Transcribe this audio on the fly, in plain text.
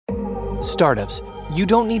Startups, you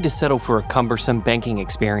don't need to settle for a cumbersome banking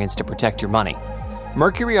experience to protect your money.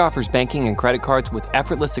 Mercury offers banking and credit cards with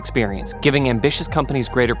effortless experience, giving ambitious companies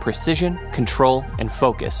greater precision, control, and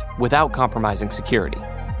focus without compromising security.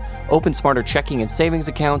 Open smarter checking and savings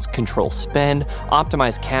accounts, control spend,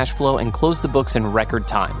 optimize cash flow, and close the books in record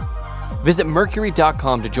time. Visit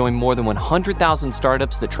Mercury.com to join more than 100,000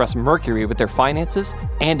 startups that trust Mercury with their finances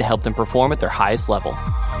and to help them perform at their highest level.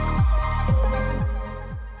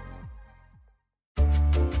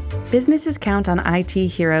 Businesses count on IT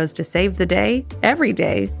heroes to save the day, every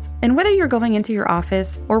day. And whether you're going into your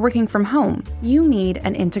office or working from home, you need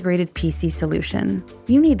an integrated PC solution.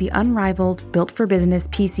 You need the unrivaled, built-for-business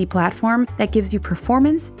PC platform that gives you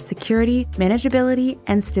performance, security, manageability,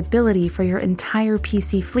 and stability for your entire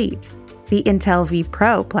PC fleet. The Intel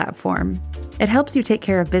vPro platform. It helps you take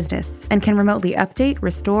care of business and can remotely update,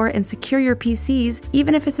 restore, and secure your PCs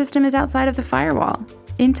even if a system is outside of the firewall.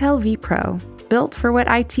 Intel vPro. Built for what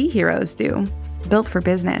IT heroes do. Built for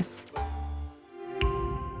business.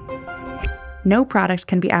 No product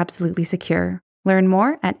can be absolutely secure. Learn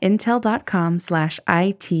more at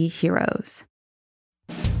intel.com/ITheroes.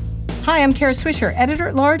 Hi, I'm Kara Swisher,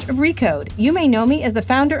 editor-at-large of Recode. You may know me as the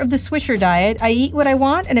founder of the Swisher Diet. I eat what I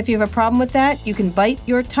want, and if you have a problem with that, you can bite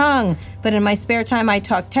your tongue. But in my spare time, I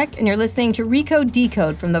talk tech, and you're listening to Recode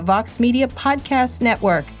Decode from the Vox Media Podcast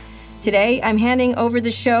Network. Today, I'm handing over the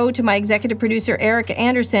show to my executive producer, Erica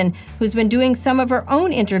Anderson, who's been doing some of her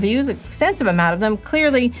own interviews, an extensive amount of them.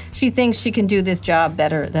 Clearly, she thinks she can do this job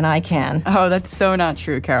better than I can. Oh, that's so not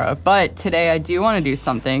true, Kara. But today, I do want to do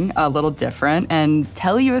something a little different and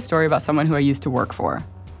tell you a story about someone who I used to work for.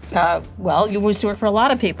 Well, you used to work for a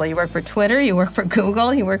lot of people. You work for Twitter, you work for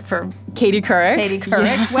Google, you work for Katie Couric.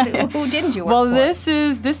 Yeah. Who didn't you work for? Well,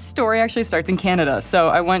 this story actually starts in Canada. So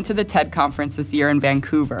I went to the TED conference this year in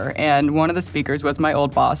Vancouver, and one of the speakers was my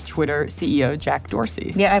old boss, Twitter CEO Jack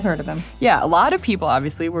Dorsey. Yeah, I've heard of him. Yeah, a lot of people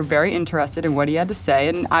obviously were very interested in what he had to say,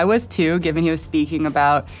 and I was too, given he was speaking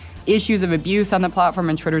about issues of abuse on the platform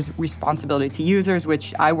and Twitter's responsibility to users,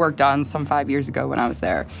 which I worked on some 5 years ago when I was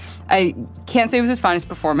there. I can't say it was his finest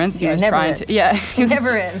performance. He was trying to. Yeah, he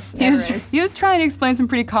never is. He was trying to explain some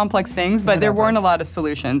pretty complex things, but there weren't a lot of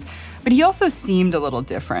solutions. But he also seemed a little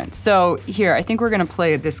different. So here, I think we're going to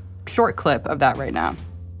play this short clip of that right now.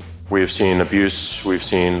 We've seen abuse, we've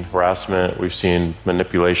seen harassment, we've seen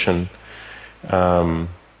manipulation,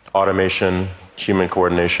 automation, human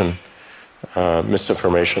coordination,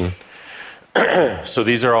 misinformation. So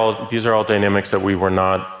these are all dynamics that we were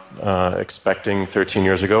not expecting 13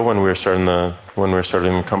 years ago when we were starting the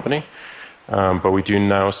company, but we do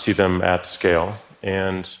now see them at scale.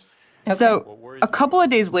 And so a couple of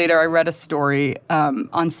days later, I read a story on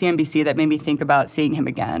CNBC that made me think about seeing him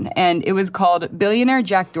again. And it was called Billionaire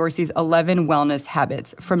Jack Dorsey's 11 Wellness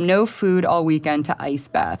Habits, from no food all weekend to ice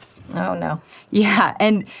baths. Oh, no. Yeah,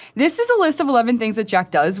 and this is a list of 11 things that Jack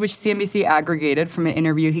does, which CNBC aggregated from an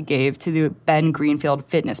interview he gave to the Ben Greenfield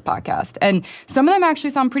Fitness podcast. And some of them actually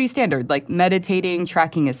sound pretty standard, like meditating,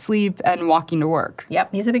 tracking his sleep, and walking to work.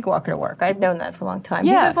 Yep, he's a big walker to work. I've known that for a long time.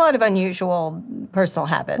 Yeah. He has a lot of unusual personal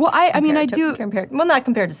habits. Well, I mean, I do. Not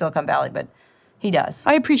compared to Silicon Valley, but he does.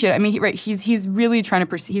 I appreciate it. I mean, he's really trying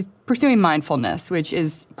to he's pursuing mindfulness, which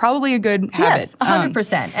is probably a good habit. Yes,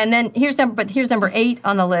 100%. And then here's number 8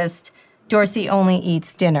 on the list. Dorsey only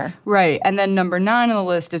eats dinner. Right. And then number 9 on the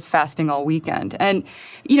list is fasting all weekend. And,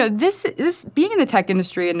 you know, this being in the tech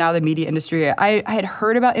industry and now the media industry, I had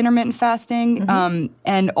heard about intermittent fasting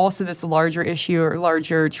and also this larger issue or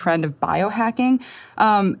larger trend of biohacking.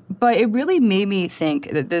 But it really made me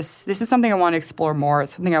think that this is something I want to explore more.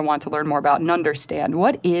 It's something I want to learn more about and understand.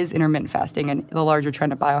 What is intermittent fasting and the larger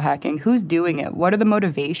trend of biohacking? Who's doing it? What are the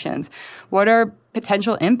motivations? What are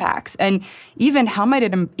potential impacts? And even how might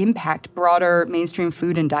it impact broader mainstream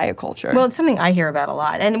food and diet culture? Well, it's something I hear about a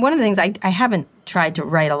lot. And one of the things I haven't tried to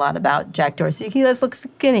write a lot about Jack Dorsey. He does look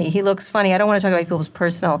skinny. He looks funny. I don't want to talk about people's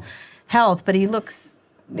personal health, but he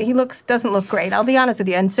doesn't look great. I'll be honest with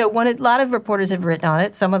you. And so a lot of reporters have written on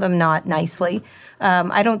it, some of them not nicely.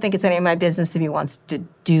 I don't think it's any of my business if he wants to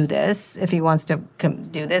do this,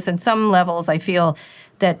 do this. And some levels, I feel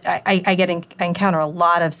that I encounter a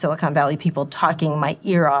lot of Silicon Valley people talking my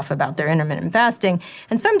ear off about their intermittent fasting.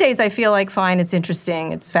 And some days I feel like, fine, it's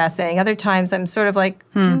interesting, it's fascinating. Other times I'm sort of like,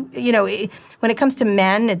 when it comes to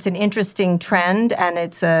men, it's an interesting trend and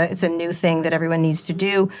it's a new thing that everyone needs to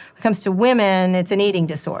do. When it comes to women, it's an eating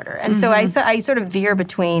disorder. And so I sort of veer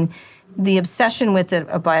between the obsession with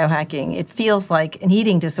a biohacking. It feels like an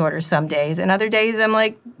eating disorder some days. And other days I'm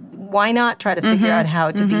like, why not try to figure out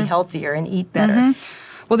how to be healthier and eat better?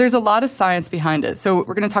 Well, there's a lot of science behind it. So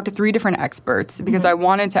we're going to talk to 3 different experts because I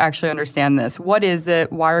wanted to actually understand this. What is it?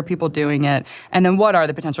 Why are people doing it? And then what are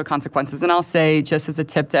the potential consequences? And I'll say, just as a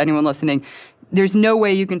tip to anyone listening, there's no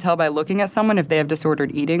way you can tell by looking at someone if they have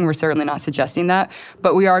disordered eating. We're certainly not suggesting that,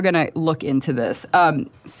 but we are going to look into this.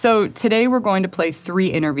 So today we're going to play 3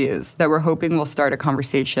 interviews that we're hoping will start a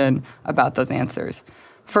conversation about those answers.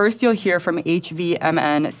 First, you'll hear from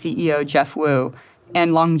HVMN CEO Jeff Wu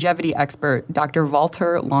and longevity expert Dr.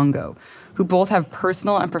 Walter Longo, who both have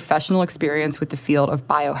personal and professional experience with the field of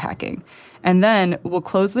biohacking. And then we'll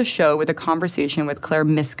close the show with a conversation with Claire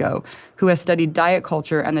Misko, who has studied diet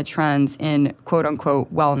culture and the trends in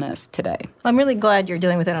quote-unquote wellness today. I'm really glad you're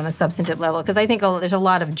dealing with it on a substantive level because I think there's a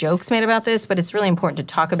lot of jokes made about this, but it's really important to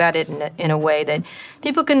talk about it in a way that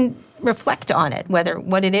people can reflect on it,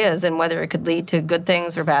 what it is and whether it could lead to good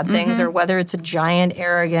things or bad things, or whether it's a giant,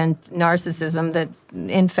 arrogant narcissism that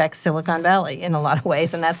infects Silicon Valley in a lot of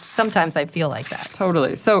ways. And that's sometimes I feel like that.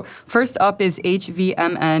 Totally. So first up is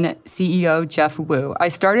HVMN CEO Jeff Wu. I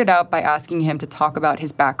started out by asking him to talk about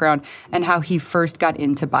his background and how he first got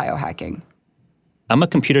into biohacking. I'm a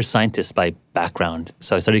computer scientist by background.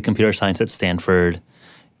 So I studied computer science at Stanford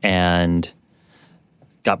and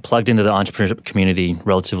got plugged into the entrepreneurship community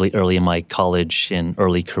relatively early in my college and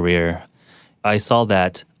early career. I saw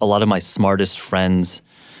that a lot of my smartest friends,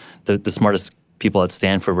 the smartest people at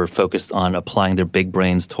Stanford, were focused on applying their big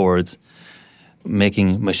brains towards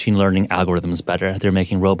making machine learning algorithms better. They're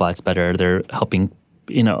making robots better. They're helping,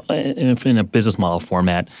 in a business model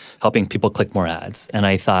format, helping people click more ads. And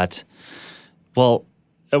I thought, well,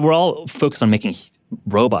 we're all focused on making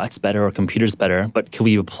robots better or computers better, but can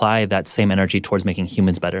we apply that same energy towards making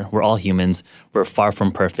humans better? We're all humans. We're far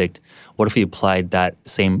from perfect. What if we applied that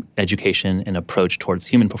same education and approach towards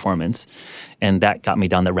human performance? And that got me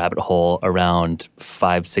down the rabbit hole around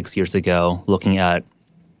 5-6 years ago, looking at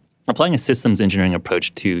applying a systems engineering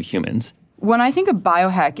approach to humans. When I think of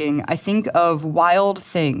biohacking, I think of wild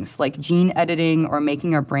things like gene editing or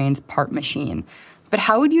making our brains part machine. But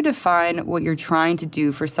how would you define what you're trying to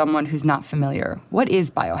do for someone who's not familiar? What is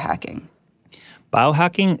biohacking?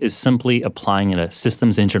 Biohacking is simply applying a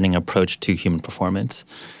systems engineering approach to human performance.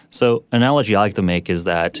 So an analogy I like to make is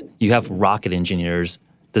that you have rocket engineers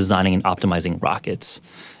designing and optimizing rockets.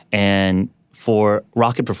 And for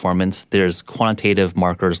rocket performance, there's quantitative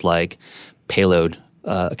markers like payload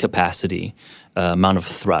capacity, amount of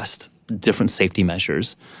thrust, different safety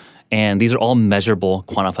measures. And these are all measurable,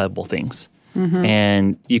 quantifiable things. Mm-hmm.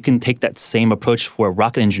 And you can take that same approach where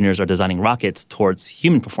rocket engineers are designing rockets towards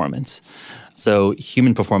human performance. So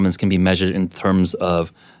human performance can be measured in terms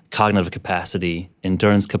of cognitive capacity,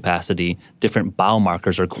 endurance capacity, different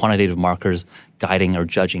biomarkers or quantitative markers guiding or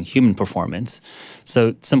judging human performance.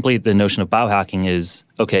 So simply the notion of biohacking is,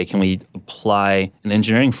 okay, can we apply an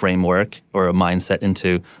engineering framework or a mindset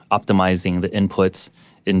into optimizing the inputs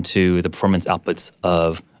into the performance outputs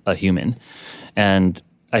of a human? And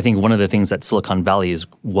I think one of the things that Silicon Valley is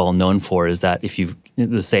well known for is that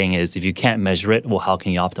the saying is, if you can't measure it, well, how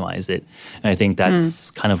can you optimize it? And I think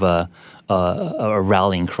that's kind of a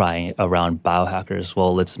rallying cry around biohackers.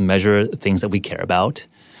 Well, let's measure things that we care about.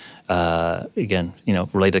 Again,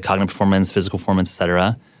 related to cognitive performance, physical performance, et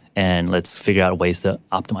cetera. And let's figure out ways to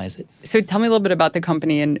optimize it. So tell me a little bit about the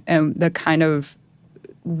company and the kind of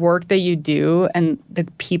work that you do and the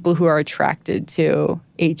people who are attracted to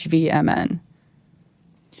HVMN.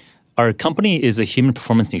 Our company is a human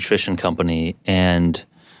performance nutrition company, and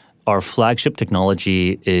our flagship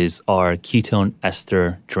technology is our ketone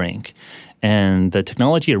ester drink. And the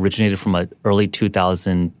technology originated from an early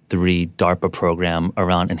 2003 DARPA program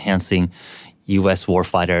around enhancing U.S.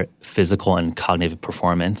 warfighter physical and cognitive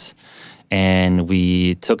performance. And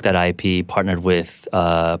we took that IP, partnered with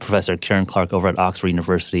Professor Karen Clark over at Oxford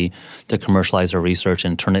University to commercialize our research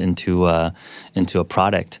and turn it into a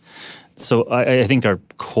product. So I think our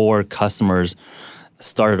core customers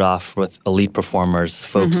started off with elite performers,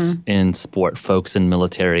 folks in sport, folks in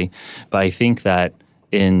military. But I think that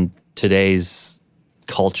in today's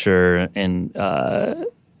culture and I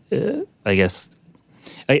guess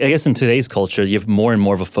in today's culture, you have more and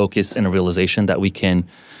more of a focus and a realization that we can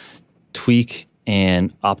tweak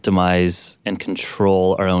and optimize and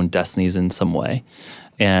control our own destinies in some way.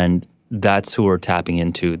 And that's who we're tapping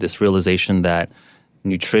into, this realization that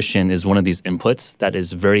nutrition is one of these inputs that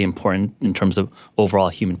is very important in terms of overall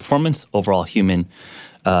human performance, overall human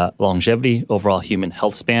longevity, overall human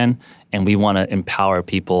health span. And we want to empower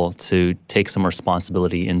people to take some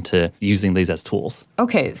responsibility into using these as tools.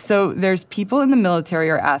 Okay, so there's people in the military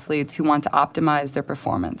or athletes who want to optimize their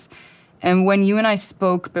performance. And when you and I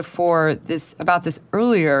spoke before this about this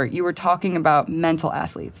earlier, you were talking about mental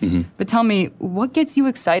athletes. But tell me, what gets you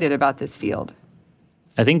excited about this field?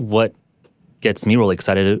 I think what gets me really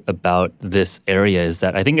excited about this area is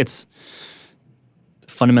that I think it's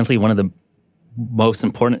fundamentally one of the most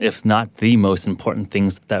important, if not the most important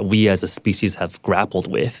things that we as a species have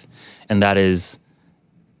grappled with. And that is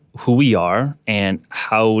who we are and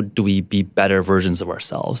how do we be better versions of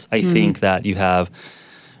ourselves. I think that you have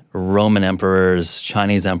Roman emperors,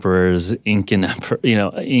 Chinese emperors,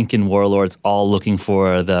 Incan warlords all looking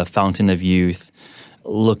for the fountain of youth,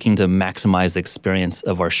 looking to maximize the experience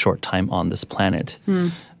of our short time on this planet.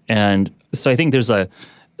 And so I think there's a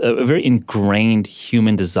very ingrained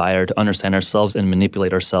human desire to understand ourselves and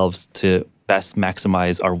manipulate ourselves to best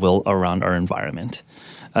maximize our will around our environment.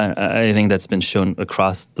 I think that's been shown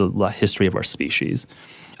across the history of our species.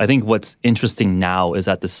 I think what's interesting now is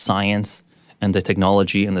that the science and the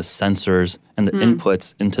technology and the sensors and the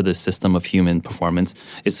inputs into the system of human performance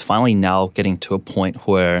is finally now getting to a point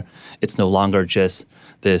where it's no longer just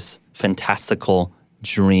this fantastical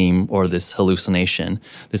dream or this hallucination.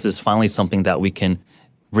 This is finally something that we can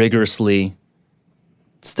rigorously,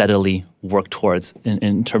 steadily work towards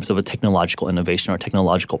in terms of a technological innovation or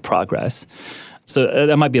technological progress. So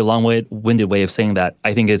that might be a long-winded way of saying that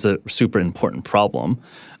I think is a super important problem.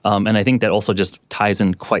 And I think that also just ties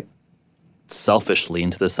in quite selfishly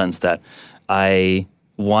into the sense that I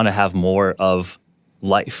want to have more of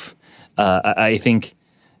life. I think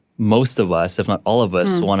most of us, if not all of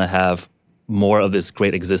us, want to have more of this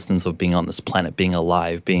great existence of being on this planet, being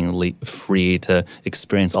alive, being free to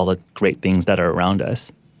experience all the great things that are around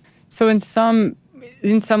us. So in some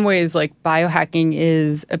ways, like biohacking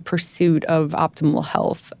is a pursuit of optimal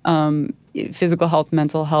health, physical health,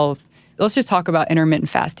 mental health. Let's just talk about intermittent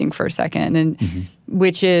fasting for a second, and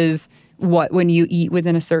which is when you eat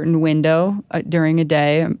within a certain window during a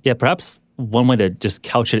day. Yeah, perhaps one way to just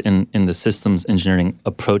couch it in the systems engineering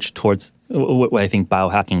approach towards what I think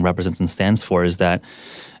biohacking represents and stands for is that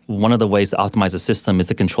one of the ways to optimize a system is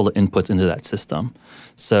to control the inputs into that system.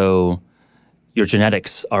 So your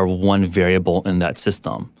genetics are one variable in that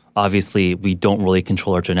system. Obviously, we don't really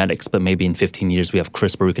control our genetics, but maybe in 15 years we have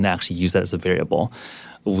CRISPR, we can actually use that as a variable.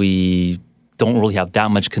 We don't really have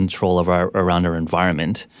that much control of around our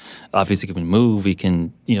environment. Obviously, we can move. We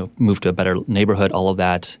can, move to a better neighborhood. All of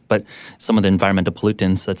that, but some of the environmental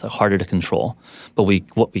pollutants that's harder to control. But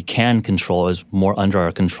what we can control is more under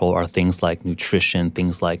our control are things like nutrition,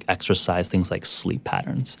 things like exercise, things like sleep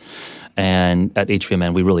patterns. And at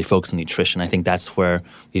HVMN, we really focus on nutrition. I think that's where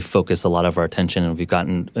we focus a lot of our attention, and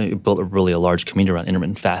we've built a large community around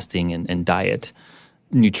intermittent fasting and diet.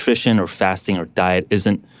 Nutrition or fasting or diet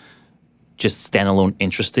isn't just standalone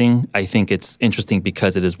interesting. I think it's interesting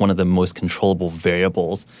because it is one of the most controllable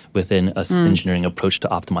variables within an engineering approach to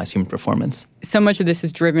optimize human performance. So much of this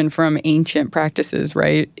is driven from ancient practices,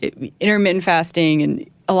 right? Intermittent fasting, and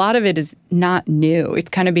a lot of it is not new. It's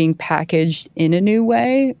kind of being packaged in a new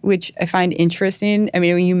way, which I find interesting. I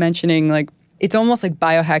mean, when you mentioning it's almost like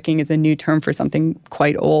biohacking is a new term for something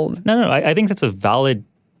quite old. No, I think that's a valid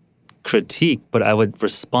critique, but I would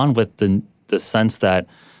respond with the sense that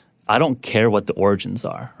I don't care what the origins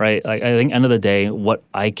are, right? I think end of the day, what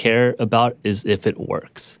I care about is if it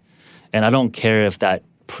works. And I don't care if that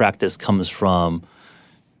practice comes from,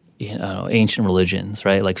 ancient religions,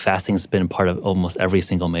 right? Like fasting's been part of almost every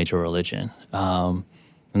single major religion. And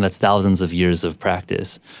that's thousands of years of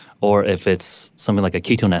practice. Or if it's something like a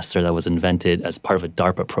ketone ester that was invented as part of a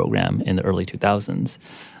DARPA program in the early 2000s.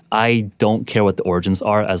 I don't care what the origins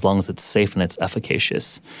are as long as it's safe and it's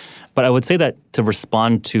efficacious. But I would say that to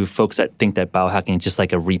respond to folks that think that biohacking is just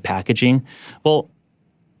like a repackaging, well,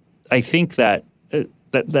 I think that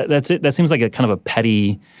that's it. That seems like a kind of a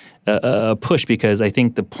petty push, because I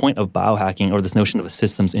think the point of biohacking or this notion of a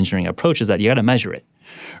systems engineering approach is that you got to measure it,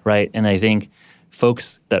 right? And I think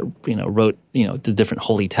folks that wrote the different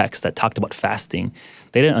holy texts that talked about fasting,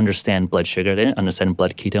 they didn't understand blood sugar, they didn't understand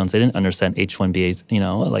blood ketones, they didn't understand H1Bs,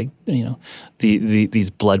 these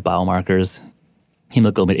blood biomarkers,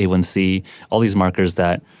 hemoglobin A1C, all these markers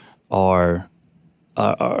that are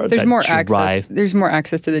there's more access. There's more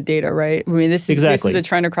access to the data, right? I mean, this is a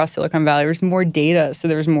trend across Silicon Valley. There's more data, so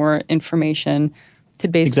there's more information to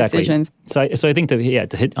base decisions. So I think to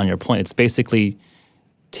hit on your point, it's basically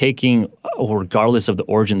taking, regardless of the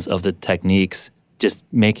origins of the techniques, just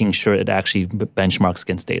making sure it actually benchmarks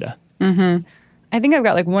against data. Mm-hmm. I think I've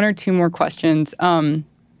got one or two more questions.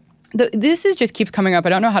 This just keeps coming up. I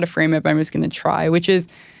don't know how to frame it, but I'm just going to try, which is,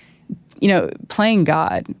 playing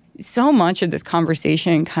God. So much of this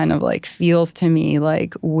conversation kind of feels to me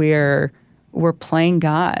like we're we're playing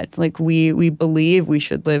God. Like we believe we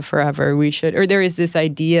should live forever. Or there is this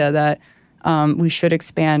idea that we should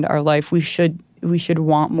expand our life. We should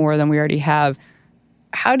want more than we already have.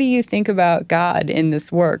 How do you think about God in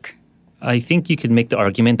this work? I think you could make the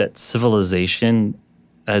argument that civilization,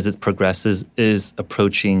 as it progresses, is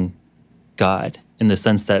approaching God in the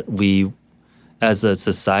sense that we, as a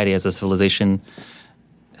society, as a civilization,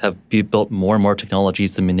 have built more and more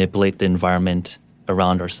technologies to manipulate the environment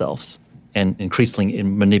around ourselves and increasingly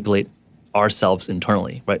manipulate ourselves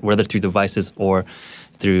internally, right? Whether through devices or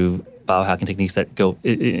through biohacking techniques that go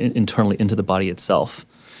internally into the body itself.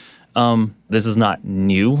 This is not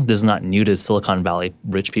new. This is not new to Silicon Valley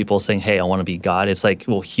rich people saying, hey, I want to be God. It's like,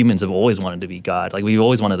 well, humans have always wanted to be God. Like, we've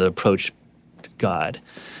always wanted to approach God,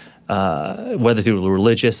 whether through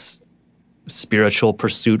religious, spiritual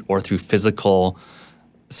pursuit or through physical.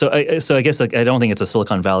 So I guess like I don't think it's a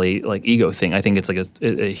Silicon Valley like ego thing. I think it's like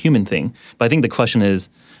a human thing. But I think the question is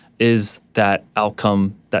that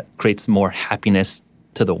outcome that creates more happiness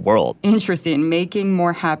to the world? Interesting. Making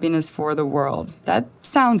more happiness for the world. That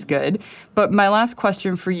sounds good. But my last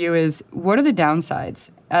question for you is, what are the downsides?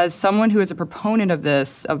 As someone who is a proponent of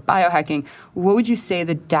this, of biohacking, what would you say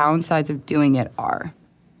the downsides of doing it are?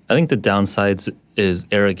 I think the downsides is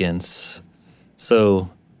arrogance. So,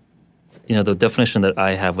 the definition that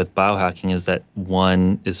I have with biohacking is that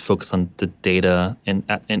one is focused on the data and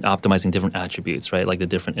optimizing different attributes, right? Like the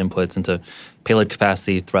different inputs into payload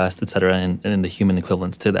capacity, thrust, et cetera, and the human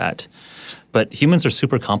equivalents to that. But humans are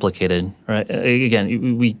super complicated, right?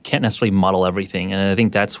 Again, we can't necessarily model everything. And I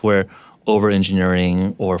think that's where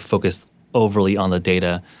over-engineering or focus overly on the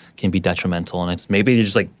data can be detrimental. And it's maybe you're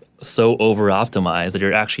just like so over-optimized that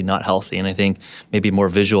you're actually not healthy. And I think maybe a more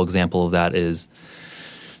visual example of that is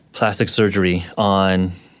plastic surgery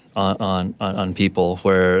on people,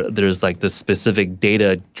 where there's like this specific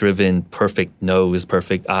data-driven perfect nose,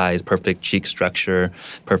 perfect eyes, perfect cheek structure,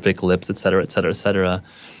 perfect lips, et cetera, et cetera, et cetera.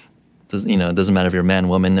 It doesn't matter if you're a man,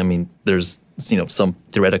 woman. I mean, there's some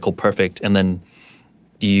theoretical perfect, and then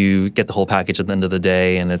you get the whole package at the end of the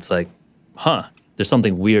day, and it's like, there's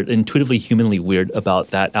something weird, intuitively, humanly weird about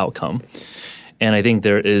that outcome. And I think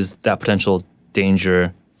there is that potential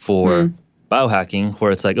danger for biohacking,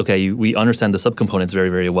 where it's like, okay, we understand the subcomponents very,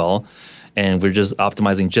 very well, and we're just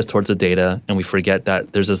optimizing just towards the data, and we forget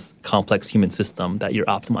that there's this complex human system that you're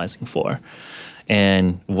optimizing for.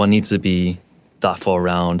 And one needs to be thoughtful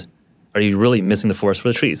around, are you really missing the forest for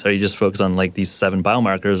the trees? Are you just focused on like these 7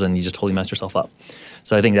 biomarkers and you just totally mess yourself up?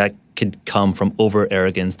 So I think that could come from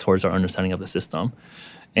over-arrogance towards our understanding of the system.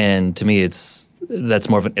 And to me, that's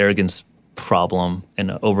more of an arrogance problem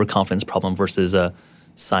and an overconfidence problem versus a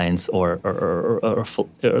science or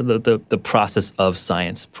the process of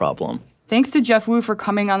science problem. Thanks to Jeff Wu for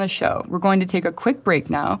coming on the show. We're going to take a quick break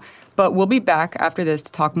now, but we'll be back after this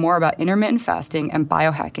to talk more about intermittent fasting and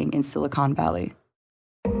biohacking in Silicon Valley.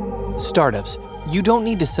 Startups, you don't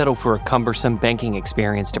need to settle for a cumbersome banking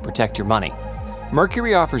experience to protect your money.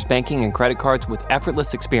 Mercury offers banking and credit cards with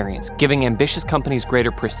effortless experience, giving ambitious companies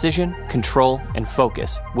greater precision, control, and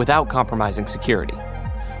focus without compromising security.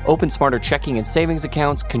 Open smarter checking and savings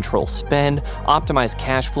accounts, control spend, optimize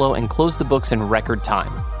cash flow, and close the books in record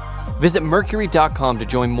time. Visit Mercury.com to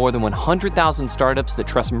join more than 100,000 startups that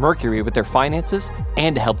trust Mercury with their finances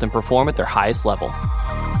and to help them perform at their highest level.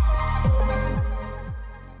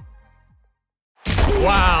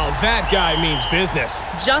 Wow, that guy means business.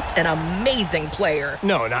 Just an amazing player.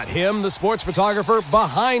 No, not him, the sports photographer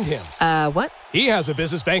behind him. What? He has a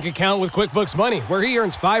business bank account with QuickBooks Money where he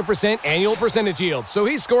earns 5% annual percentage yield, so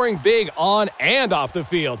he's scoring big on and off the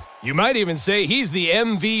field. You might even say he's the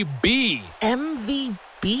MVB.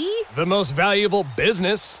 MVB? The most valuable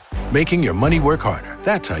business. Making your money work harder.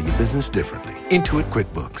 That's how you business differently. Intuit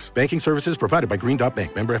QuickBooks. Banking services provided by Green Dot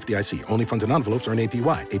Bank. Member FDIC. Only funds and envelopes earn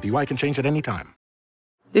APY. APY can change at any time.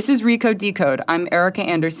 This is Recode Decode. I'm Erica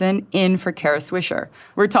Anderson, in for Kara Swisher.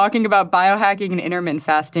 We're talking about biohacking and intermittent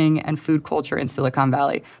fasting and food culture in Silicon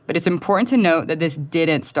Valley. But it's important to note that this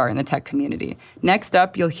didn't start in the tech community. Next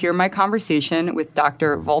up, you'll hear my conversation with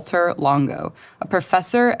Dr. Walter Longo, a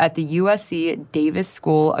professor at the USC Davis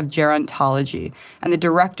School of Gerontology and the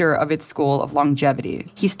director of its School of Longevity.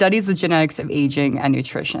 He studies the genetics of aging and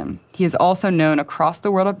nutrition. He is also known across the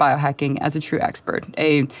world of biohacking as a true expert,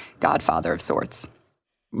 a godfather of sorts.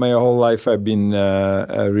 My whole life I've been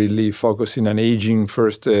really focusing on aging,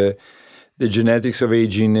 first the genetics of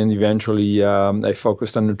aging, and eventually I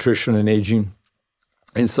focused on nutrition and aging.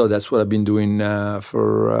 And so that's what I've been doing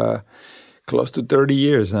for close to 30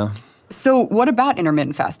 years now. So what about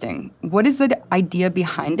intermittent fasting? What is the idea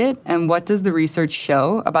behind it, and what does the research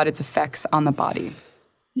show about its effects on the body?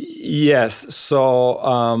 Yes. So,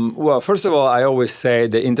 well, first of all, I always say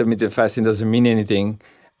that intermittent fasting doesn't mean anything.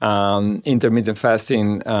 Intermittent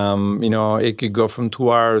fasting, it could go from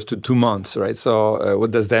 2 hours to 2 months, right? So,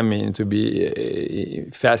 what does that mean to be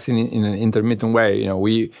fasting in an intermittent way?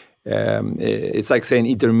 It's like saying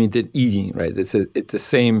intermittent eating, right? It's the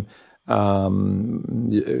same,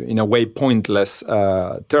 in a way, pointless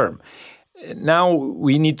term. Now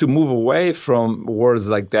we need to move away from words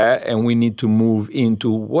like that, and we need to move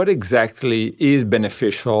into what exactly is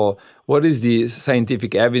beneficial, what is the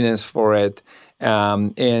scientific evidence for it,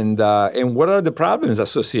 and what are the problems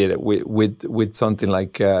associated with something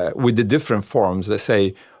like with the different forms, let's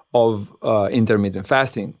say, of intermittent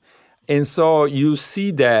fasting. And so you see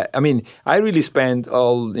that. I mean, I really spent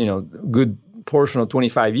good portion of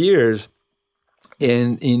 25 years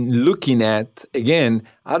in looking at, again,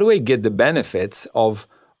 how do I get the benefits of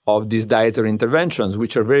these dietary interventions,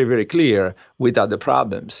 which are very, very clear, without the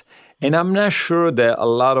problems. And I'm not sure that a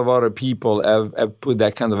lot of other people have put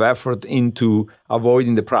that kind of effort into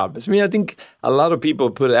avoiding the problems. I mean, I think a lot of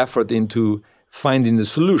people put effort into finding the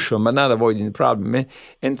solution, but not avoiding the problem.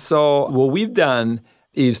 And so what we've done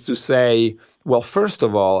is to say, well, first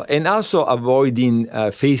of all, and also avoiding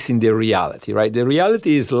facing the reality, right? The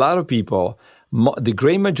reality is a lot of people, the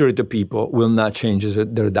great majority of people will not change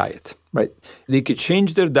their diet, right? They could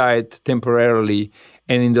change their diet temporarily,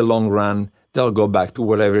 and in the long run, they'll go back to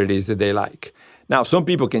whatever it is that they like. Now, some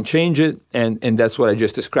people can change it, and that's what I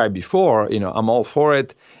just described before. I'm all for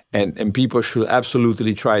it, and people should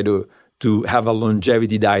absolutely try to have a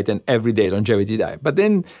longevity diet, an everyday longevity diet. But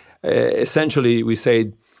then, essentially, we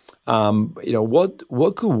say,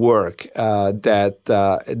 what could work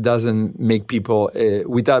that doesn't make people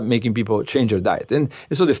without making people change their diet? And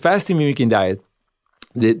so the fasting mimicking diet,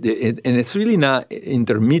 and it's really not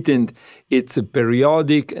intermittent; it's a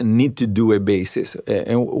periodic, need to do a basis.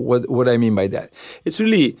 And what I mean by that, it's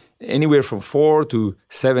really anywhere from 4 to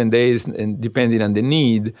 7 days, and depending on the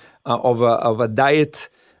need of a diet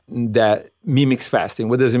that mimics fasting.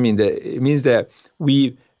 What does it mean? It means that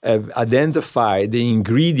we have identified the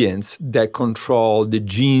ingredients that control the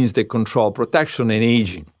genes that control protection and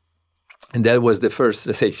aging. And that was the first,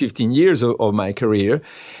 let's say, 15 years of my career.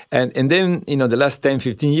 And then, the last 10,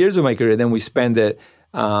 15 years of my career, then we spent it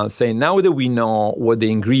saying, now that we know what the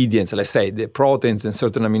ingredients, let's say, the proteins and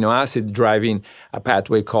certain amino acids driving a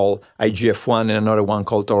pathway called IGF-1 and another one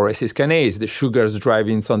called tauroresis kinase, the sugars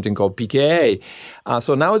driving something called PKA.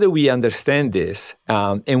 So now that we understand this,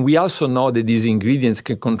 and we also know that these ingredients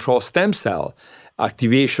can control stem cell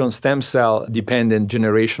activation, stem cell dependent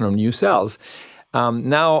generation of new cells,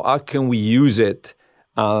 now how can we use it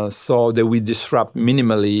so that we disrupt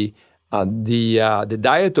minimally the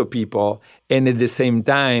diet of people, and at the same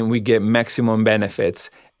time we get maximum benefits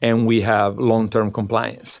and we have long-term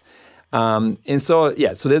compliance. So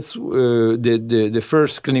that's the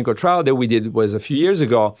first clinical trial that we did was a few years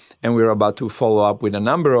ago, and we were about to follow up with a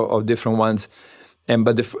number of different ones.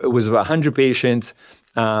 But it was 100 patients,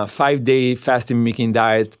 5-day fasting mimicking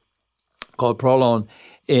diet called Prolon.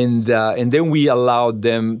 And then we allowed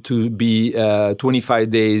them to be 25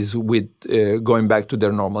 days with going back to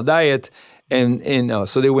their normal diet. And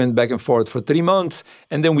so they went back and forth for 3 months.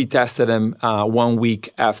 And then we tested them 1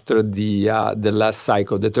 week after the last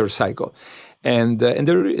cycle, the third cycle. And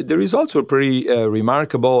the results were pretty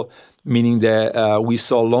remarkable, meaning that we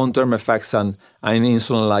saw long-term effects on an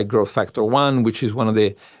insulin like growth factor 1, which is one of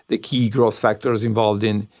the key growth factors involved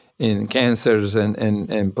in cancers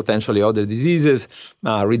and potentially other diseases,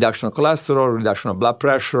 reduction of cholesterol, reduction of blood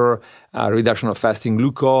pressure, reduction of fasting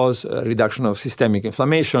glucose, reduction of systemic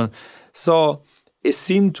inflammation. So it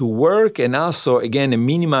seemed to work, and also, again, it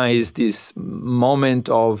minimized this moment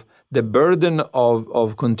of the burden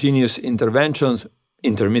of continuous interventions.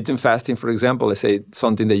 Intermittent fasting, for example, let's say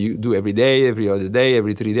something that you do every day, every other day,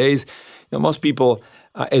 every 3 days. Most people,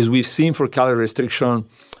 as we've seen for calorie restriction,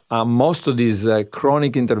 most of these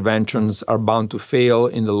chronic interventions are bound to fail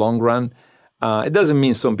in the long run. It doesn't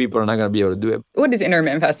mean some people are not going to be able to do it. What is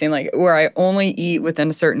intermittent fasting like, where I only eat within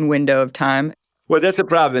a certain window of time? Well, that's a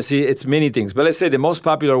problem. See, it's many things. But let's say the most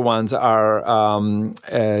popular ones are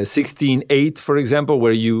 16-8, for example,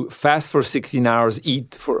 where you fast for 16 hours,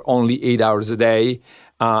 eat for only 8 hours a day.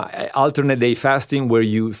 Alternate day fasting, where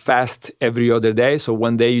you fast every other day. So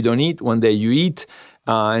one day you don't eat, one day you eat.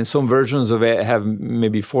 And some versions of it have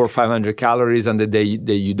maybe 400 or 500 calories on the day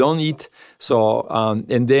that you don't eat. So,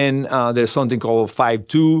 and then there's something called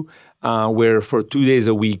 5-2, where for 2 days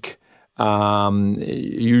a week,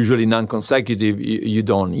 usually non-consecutive, you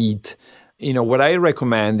don't eat. what I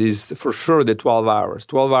recommend is for sure the 12 hours.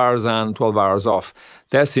 12 hours on, 12 hours off.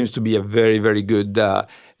 That seems to be a very, very good a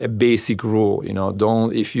basic rule.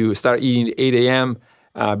 If you start eating at 8 a.m.,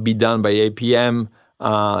 be done by 8 p.m.,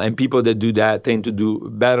 and people that do that tend to do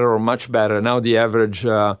better or much better. Now the average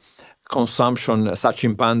consumption,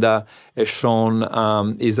 Sachin Panda has shown,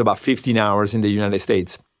 is about 15 hours in the United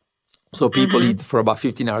States. So people eat for about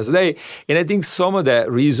 15 hours a day. And I think some of the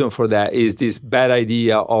reason for that is this bad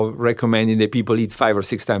idea of recommending that people eat 5 or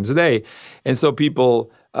 6 times a day. And so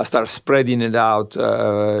people start spreading it out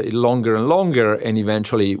longer and longer, and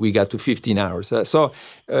eventually we got to 15 hours. So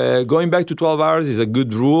going back to 12 hours is a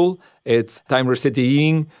good rule. It's time-restricted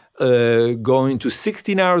eating. Going to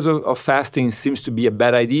 16 hours of fasting seems to be a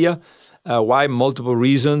bad idea. Why? Multiple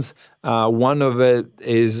reasons. One of it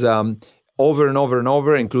is over and over and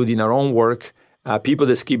over, including our own work, people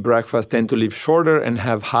that skip breakfast tend to live shorter and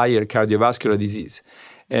have higher cardiovascular disease.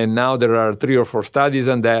 And now there are 3 or 4 studies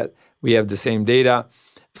on that. We have the same data.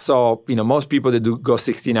 So, most people that do go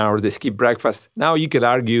 16 hours, they skip breakfast. Now you could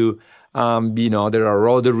argue, there are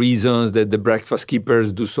other reasons that the breakfast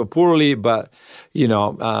skippers do so poorly, but,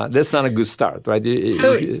 that's not a good start, right?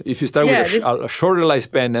 So, if you start with a shorter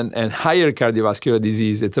lifespan and higher cardiovascular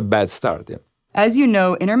disease, it's a bad start. Yeah. As you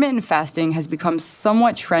know, intermittent fasting has become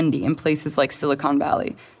somewhat trendy in places like Silicon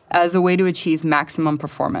Valley as a way to achieve maximum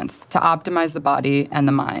performance, to optimize the body and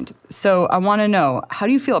the mind. So I want to know, how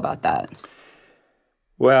do you feel about that?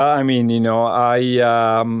 Well, I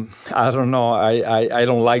don't know. I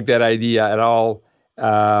don't like that idea at all.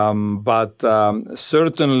 But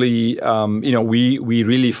certainly, we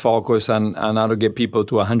really focus on how to get people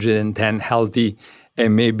to 110 healthy.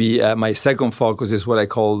 And maybe my second focus is what I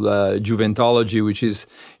call juventology, which is,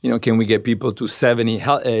 can we get people to 70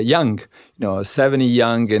 young, 70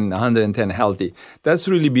 young and 110 healthy? That's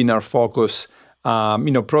really been our focus.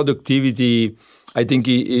 Productivity, I think,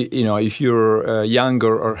 if you're young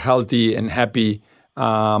or healthy and happy,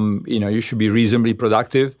 you should be reasonably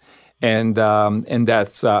productive. And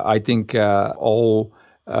that's, I think, all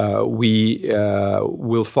we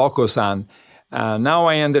will focus on. Now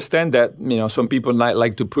I understand that, some people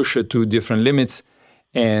like to push it to different limits,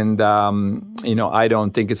 and, I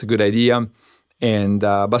don't think it's a good idea. And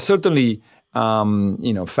but certainly,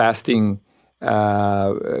 fasting,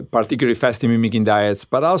 particularly fasting mimicking diets,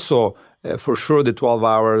 but also for sure the 12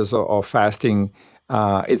 hours of fasting,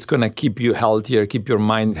 it's going to keep you healthier, keep your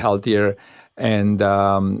mind healthier, and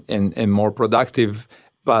more productive.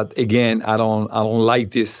 But again, I don't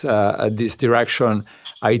like this direction.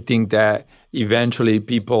 I think that eventually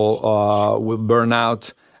people will burn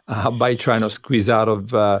out by trying to squeeze out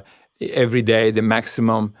of every day the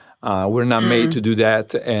maximum. We're not made to do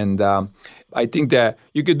that. And I think that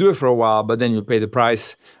you could do it for a while, but then you pay the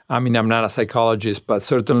price. I'm not a psychologist, but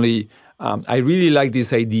certainly I really like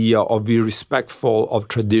this idea of being respectful of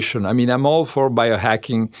tradition. I'm all for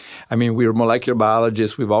biohacking. We're molecular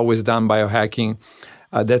biologists. We've always done biohacking.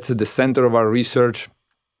 That's at the center of our research.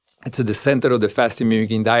 It's at the center of the fasting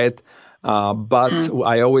mimicking diet. But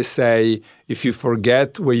I always say, if you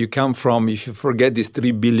forget where you come from, if you forget these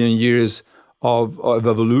 3 billion years of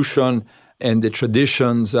evolution and the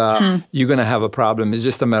traditions, you're going to have a problem. It's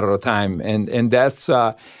just a matter of time. And that's,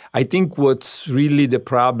 I think what's really the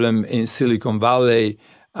problem in Silicon Valley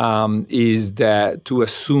is that to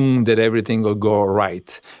assume that everything will go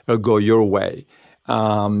right or go your way.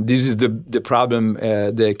 This is the problem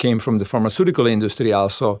that came from the pharmaceutical industry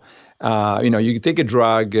also. You take a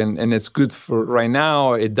drug and it's good for right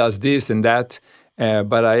now, it does this and that,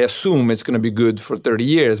 but I assume it's going to be good for 30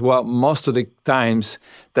 years. Well, most of the times,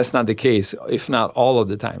 that's not the case, if not all of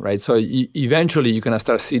the time, right? So eventually you're going to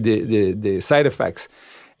start to see the side effects.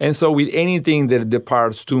 And so with anything that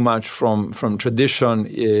departs too much from tradition,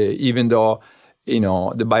 even though,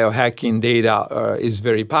 the biohacking data is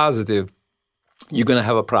very positive, you're going to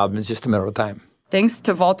have a problem. It's just a matter of time. Thanks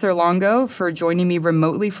to Walter Longo for joining me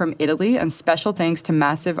remotely from Italy, and special thanks to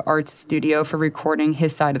Massive Arts Studio for recording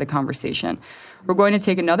his side of the conversation. We're going to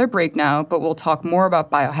take another break now, but we'll talk more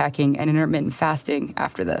about biohacking and intermittent fasting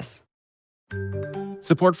after this.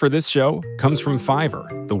 Support for this show comes from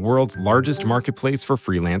Fiverr, the world's largest marketplace for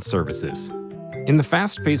freelance services. In the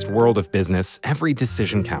fast-paced world of business, every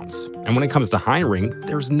decision counts. And when it comes to hiring,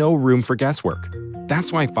 there's no room for guesswork.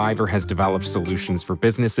 That's why Fiverr has developed solutions for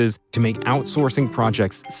businesses to make outsourcing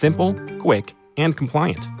projects simple, quick, and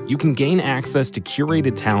compliant. You can gain access to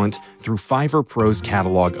curated talent through Fiverr Pro's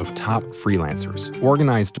catalog of top freelancers,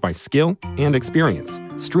 organized by skill and experience.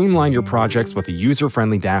 Streamline your projects with a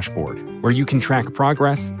user-friendly dashboard where you can track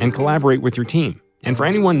progress and collaborate with your team. And for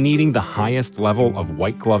anyone needing the highest level of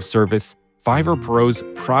white glove service, Fiverr Pro's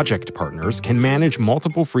project partners can manage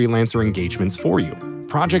multiple freelancer engagements for you.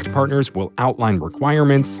 Project partners will outline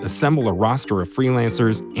requirements, assemble a roster of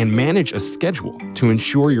freelancers, and manage a schedule to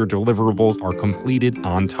ensure your deliverables are completed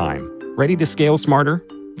on time. Ready to scale smarter?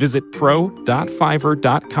 Visit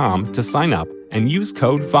pro.fiverr.com to sign up and use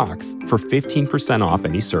code VOX for 15% off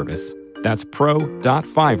any service. That's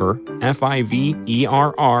pro.fiverr,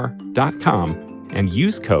 Fiverr.com, and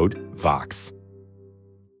use code VOX.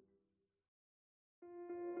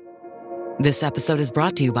 This episode is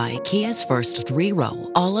brought to you by Kia's first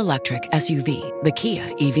 3-row, all-electric SUV, the Kia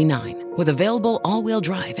EV9, with available all-wheel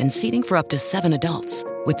drive and seating for up to 7 adults,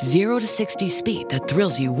 with 0 to 60 speed that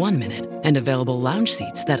thrills you 1 minute, and available lounge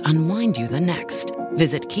seats that unwind you the next.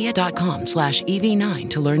 Visit kia.com/EV9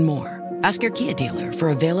 to learn more. Ask your Kia dealer for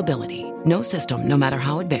availability. No system, no matter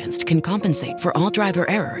how advanced, can compensate for all driver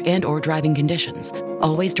error and or driving conditions.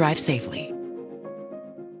 Always drive safely.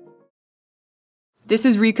 This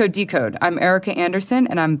is Recode Decode. I'm Erica Anderson,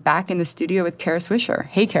 and I'm back in the studio with Kara Swisher.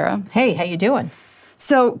 Hey, Kara. Hey, how you doing?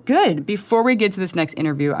 So, good. Before we get to this next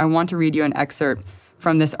interview, I want to read you an excerpt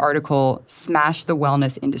from this article, Smash the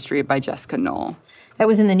Wellness Industry by Jessica Knoll. That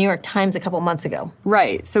was in the New York Times a couple months ago.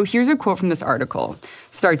 Right. So here's a quote from this article.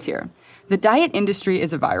 Starts here. The diet industry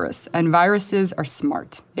is a virus, and viruses are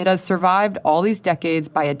smart. It has survived all these decades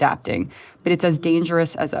by adapting, but it's as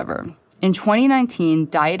dangerous as ever. In 2019,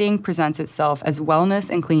 dieting presents itself as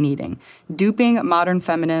wellness and clean eating, duping modern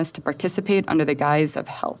feminists to participate under the guise of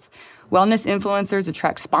health. Wellness influencers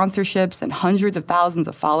attract sponsorships and hundreds of thousands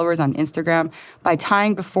of followers on Instagram by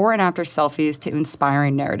tying before and after selfies to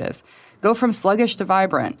inspiring narratives. Go from sluggish to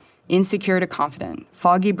vibrant, insecure to confident,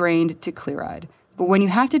 foggy-brained to clear-eyed. But when you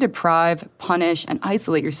have to deprive, punish, and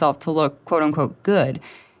isolate yourself to look, quote-unquote, good,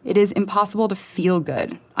 it is impossible to feel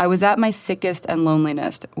good. I was at my sickest and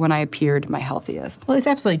loneliest when I appeared my healthiest. Well, it's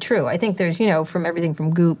absolutely true. I think there's, from everything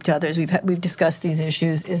from Goop to others, we've discussed these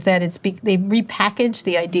issues, is that they repackage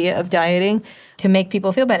the idea of dieting to make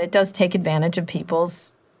people feel bad. It does take advantage of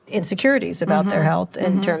people's insecurities about their health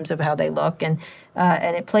in terms of how they look, and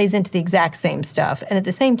it plays into the exact same stuff. And at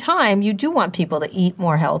the same time, you do want people to eat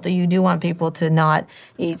more healthy. You do want people to not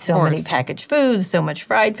eat so many packaged foods, so much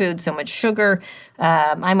fried food, so much sugar.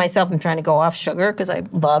 I myself am trying to go off sugar because I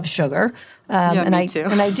love sugar. Me too.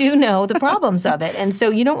 And I do know the problems of it. And so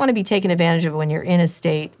you don't want to be taken advantage of when you're in a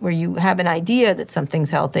state where you have an idea that something's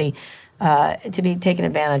healthy, to be taken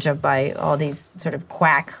advantage of by all these sort of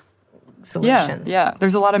quack solutions. Yeah.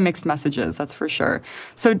 There's a lot of mixed messages, that's for sure.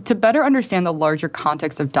 So to better understand the larger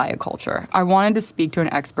context of diet culture, I wanted to speak to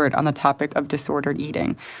an expert on the topic of disordered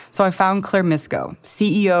eating. So I found Claire Misko,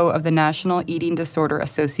 CEO of the National Eating Disorder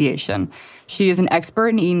Association. She is an expert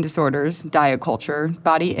in eating disorders, diet culture,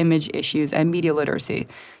 body image issues, and media literacy.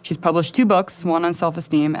 She's published 2 books, one on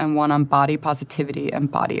self-esteem and one on body positivity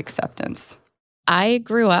and body acceptance. I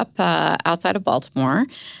grew up outside of Baltimore,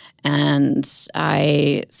 and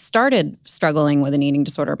I started struggling with an eating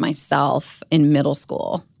disorder myself in middle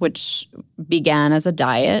school, which began as a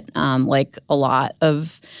diet, like a lot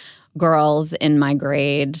of girls in my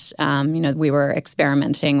grade. We were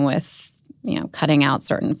experimenting with, cutting out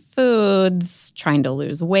certain foods, trying to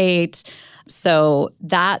lose weight. So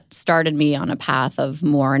that started me on a path of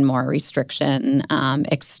more and more restriction,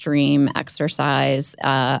 extreme exercise.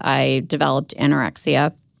 I developed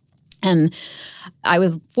anorexia. And I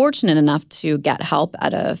was fortunate enough to get help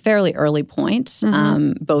at a fairly early point.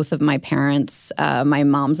 Both of my parents, my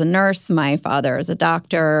mom's a nurse, my father is a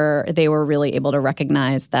doctor. They were really able to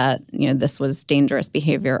recognize that, this was dangerous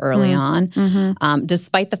behavior early on.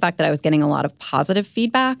 Despite the fact that I was getting a lot of positive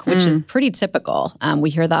feedback, which is pretty typical. We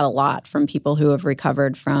hear that a lot from people who have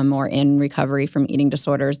recovered from or in recovery from eating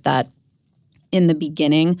disorders, that in the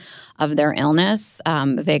beginning of their illness,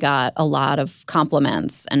 they got a lot of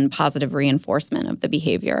compliments and positive reinforcement of the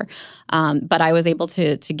behavior. But I was able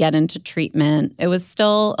to get into treatment. It was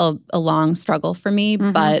still a long struggle for me,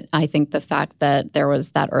 but I think the fact that there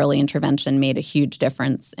was that early intervention made a huge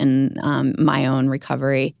difference in my own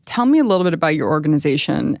recovery. Tell me a little bit about your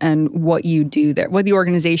organization and what you do there, what the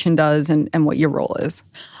organization does and what your role is.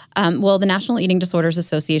 Well, the National Eating Disorders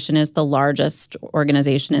Association is the largest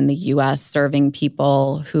organization in the U.S. serving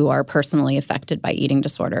people who are personally affected by eating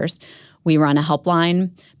disorders. We run a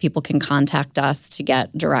helpline. People can contact us to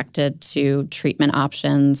get directed to treatment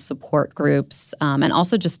options, support groups, and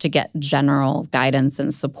also just to get general guidance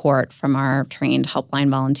and support from our trained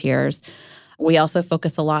helpline volunteers. We also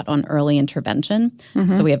focus a lot on early intervention.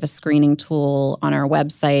 So we have a screening tool on our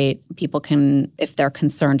website. People can, if they're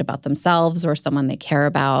concerned about themselves or someone they care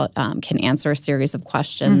about, can answer a series of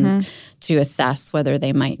questions to assess whether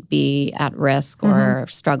they might be at risk or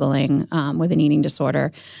struggling with an eating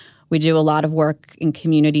disorder. We do a lot of work in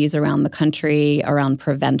communities around the country around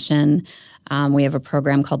prevention. We have a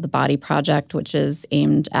program called the Body Project, which is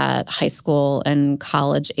aimed at high school and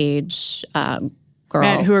college age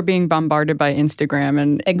girls who are being bombarded by Instagram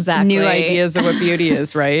and exactly new ideas of what beauty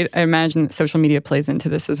is, right? I imagine that social media plays into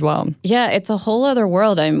this as well. Yeah, it's a whole other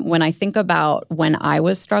world. When I think about when I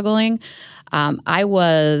was struggling, I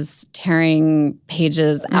was tearing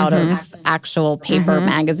pages out of actual paper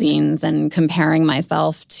magazines and comparing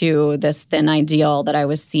myself to this thin ideal that I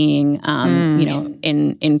was seeing,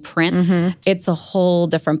 in print. It's a whole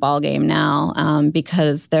different ballgame now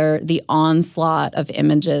because the onslaught of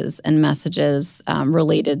images and messages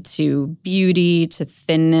related to beauty, to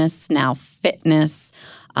thinness, now fitness.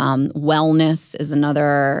 Wellness is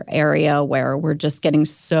another area where we're just getting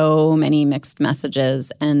so many mixed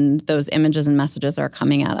messages, and those images and messages are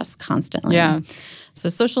coming at us constantly. Yeah. So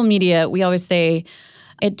social media, we always say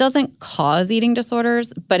it doesn't cause eating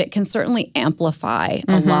disorders, but it can certainly amplify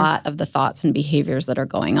a lot of the thoughts and behaviors that are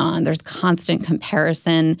going on. There's constant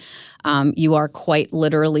comparison. You are quite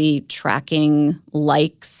literally tracking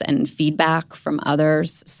likes and feedback from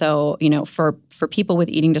others. So, for people with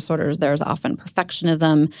eating disorders, there's often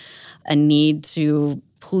perfectionism, a need to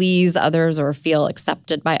please others or feel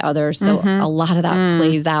accepted by others. So a lot of that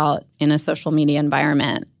plays out in a social media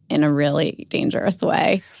environment in a really dangerous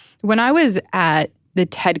way. When I was at the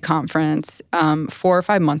TED conference 4 or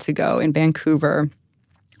 5 months ago in Vancouver,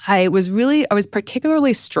 I was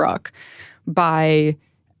particularly struck by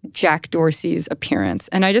Jack Dorsey's appearance.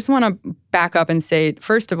 And I just want to back up and say,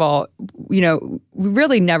 first of all, we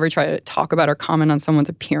really never try to talk about or comment on someone's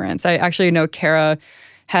appearance. I actually know Kara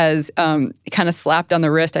has kind of slapped on the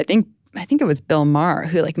wrist. I think it was Bill Maher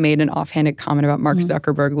who made an offhanded comment about Mark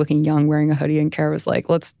Zuckerberg looking young wearing a hoodie, and Kara was like,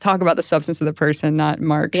 let's talk about the substance of the person, not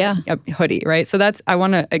Mark's hoodie, right? So I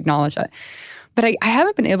want to acknowledge that. But I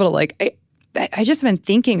haven't been able to I just have been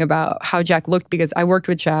thinking about how Jack looked because I worked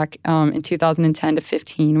with Jack in 2010 to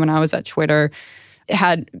 15 when I was at Twitter.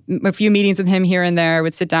 Had a few meetings with him here and there. I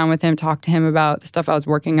would sit down with him, talk to him about the stuff I was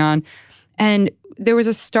working on. And there was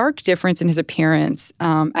a stark difference in his appearance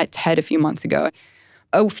at TED a few months ago.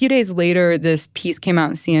 A few days later, this piece came out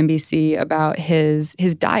on CNBC about his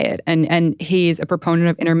diet. And he's a proponent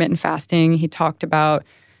of intermittent fasting. He talked about,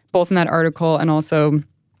 both in that article and also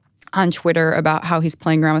on Twitter, about how he's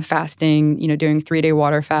playing around with fasting, doing 3-day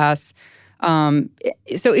water fasts.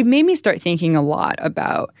 So it made me start thinking a lot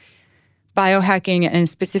about biohacking and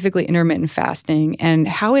specifically intermittent fasting and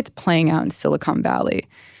how it's playing out in Silicon Valley.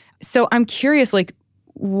 So I'm curious,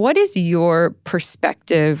 what is your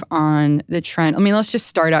perspective on the trend? I mean, let's just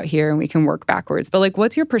start out here and we can work backwards. But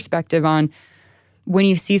what's your perspective on when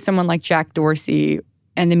you see someone like Jack Dorsey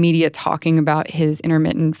and the media talking about his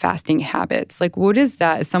intermittent fasting habits? What is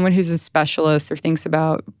that? As someone who's a specialist or thinks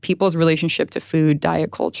about people's relationship to food,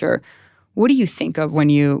 diet culture, what do you think of when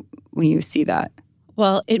you see that?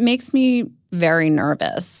 Well, it makes me very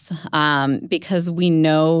nervous because we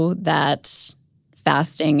know that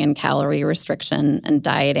fasting and calorie restriction and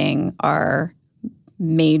dieting are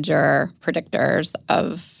major predictors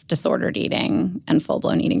of disordered eating and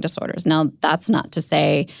full-blown eating disorders. Now, that's not to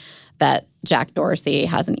say that Jack Dorsey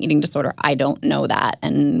has an eating disorder. I don't know that,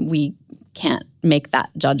 and we can't make that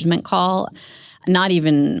judgment call, not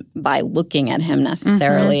even by looking at him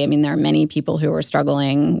necessarily. I mean, there are many people who are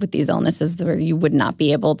struggling with these illnesses where you would not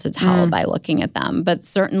be able to tell by looking at them. But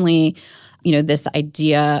certainly, this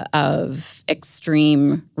idea of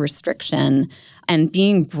extreme restriction and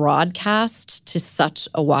being broadcast to such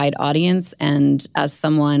a wide audience, and as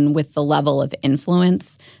someone with the level of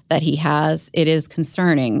influence that he has, it is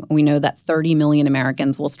concerning. We know that 30 million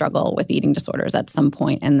Americans will struggle with eating disorders at some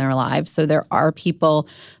point in their lives. So there are people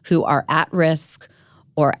who are at risk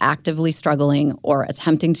or actively struggling or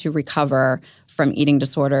attempting to recover from eating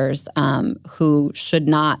disorders who should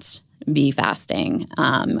not be fasting,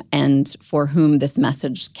 and for whom this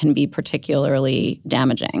message can be particularly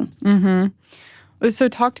damaging. So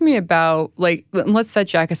talk to me about, let's set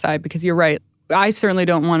Jack aside, because you're right. I certainly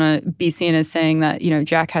don't want to be seen as saying that,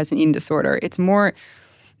 Jack has an eating disorder. It's more,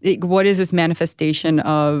 what is this manifestation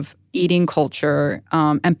of eating culture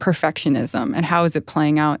and perfectionism, and how is it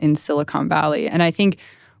playing out in Silicon Valley? And I think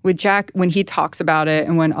with Jack, when he talks about it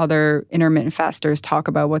and when other intermittent fasters talk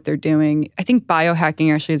about what they're doing, I think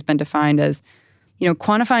biohacking actually has been defined as,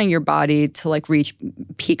 quantifying your body to like reach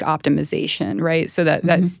peak optimization, right? So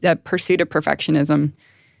that's that pursuit of perfectionism.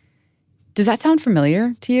 Does that sound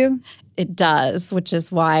familiar to you? It does, which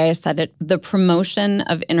is why I said it. The promotion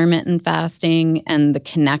of intermittent fasting and the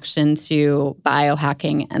connection to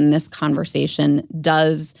biohacking and this conversation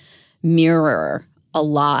does mirror a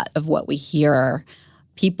lot of what we hear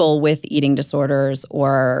people with eating disorders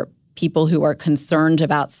or people who are concerned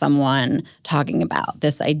about someone talking about.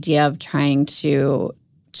 This idea of trying to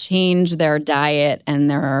change their diet and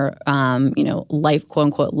their, life, quote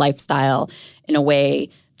unquote, lifestyle in a way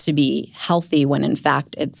to be healthy when in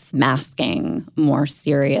fact it's masking more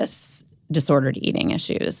serious disordered eating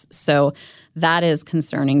issues. So that is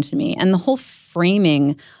concerning to me. And the whole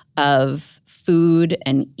framing of food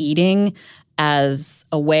and eating as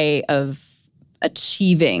a way of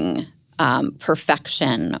achieving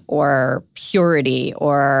perfection or purity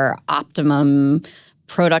or optimum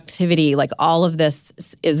productivity, like all of this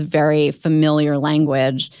is very familiar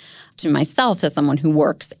language to myself as someone who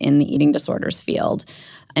works in the eating disorders field.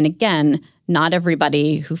 And again, not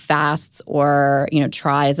everybody who fasts or,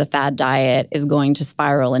 tries a fad diet is going to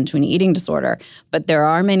spiral into an eating disorder. But there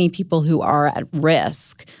are many people who are at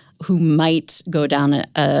risk who might go down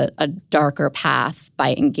a darker path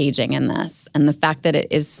by engaging in this. And the fact that it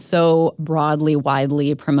is so broadly,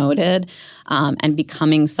 widely promoted and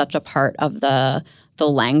becoming such a part of the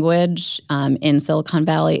language in Silicon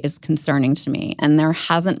Valley is concerning to me. And there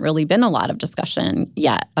hasn't really been a lot of discussion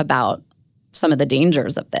yet about some of the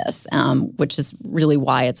dangers of this, which is really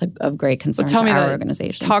why it's of great concern to our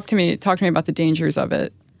organization. Talk to me about the dangers of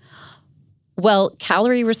it. Well,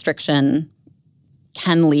 calorie restriction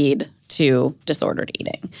can lead to disordered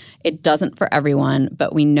eating. It doesn't for everyone,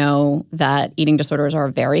 but we know that eating disorders are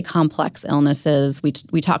very complex illnesses. We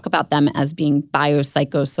talk about them as being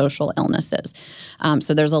biopsychosocial illnesses.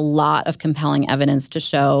 So there's a lot of compelling evidence to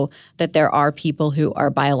show that there are people who are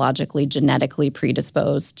biologically, genetically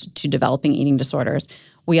predisposed to developing eating disorders.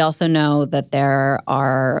 We also know that there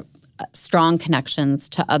are strong connections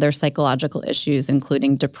to other psychological issues,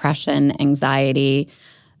 including depression, anxiety,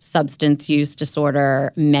 substance use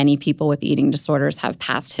disorder. Many people with eating disorders have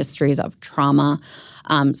past histories of trauma.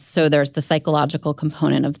 So there's the psychological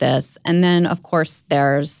component of this. And then, of course,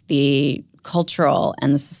 there's the cultural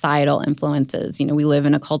and the societal influences. We live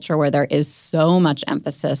in a culture where there is so much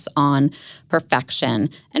emphasis on perfection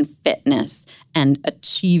and fitness and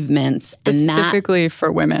achievement. Specifically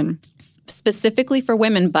for women. Specifically for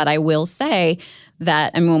women, but I will say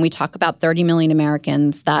that, when we talk about 30 million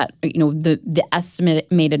Americans, that the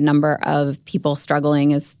estimated number of people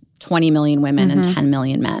struggling is 20 million women and 10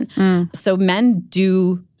 million men. So men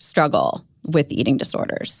do struggle with eating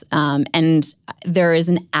disorders. And there is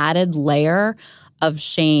an added layer of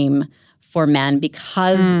shame for men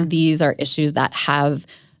because these are issues that have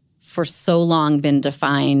for so long been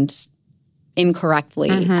defined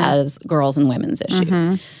incorrectly as girls' and women's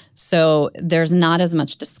issues. So there's not as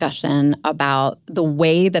much discussion about the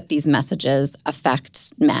way that these messages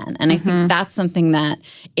affect men. And I think that's something that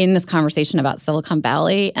in this conversation about Silicon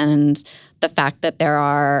Valley and the fact that there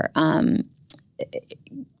are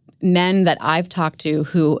men that I've talked to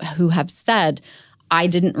who have said, I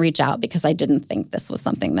didn't reach out because I didn't think this was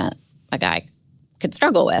something that a guy could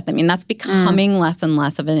struggle with. That's becoming less and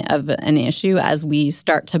less of an issue as we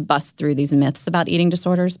start to bust through these myths about eating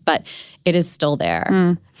disorders, but it is still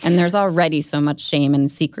there. And there's already so much shame and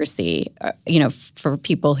secrecy, for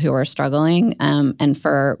people who are struggling. And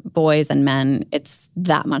for boys and men, it's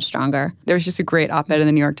that much stronger. There's just a great op-ed in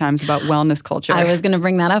the New York Times about wellness culture. I was going to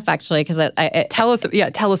bring that up, actually, because tell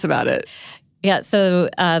us about it. Yeah, so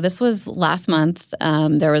this was last month.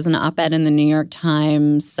 There was an op-ed in the New York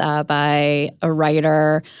Times by a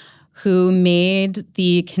writer who made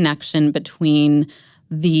the connection between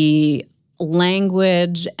the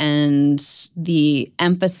language and the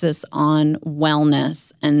emphasis on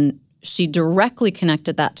wellness. And she directly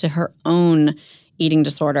connected that to her own eating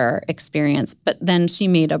disorder experience. But then she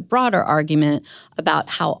made a broader argument about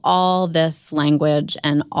how all this language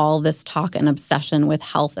and all this talk and obsession with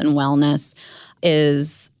health and wellness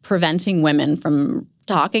is preventing women from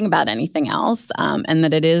talking about anything else, and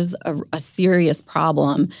that it is a serious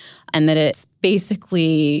problem, and that it's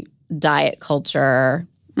basically diet culture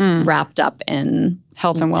wrapped up in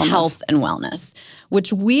health and wellness,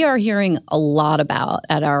 which we are hearing a lot about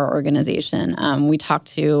at our organization. We talk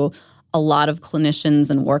to a lot of clinicians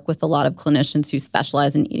and work with a lot of clinicians who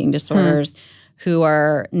specialize in eating disorders who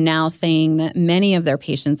are now saying that many of their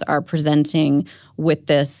patients are presenting with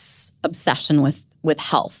this obsession with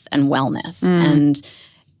health and wellness. And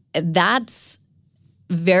that's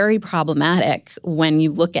very problematic when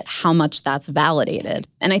you look at how much that's validated.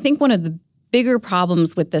 And I think one of the bigger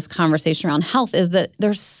problems with this conversation around health is that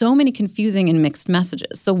there's so many confusing and mixed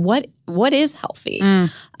messages. So what is healthy?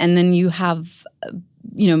 And then you have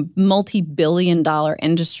multi-billion-dollar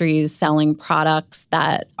industries selling products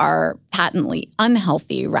that are patently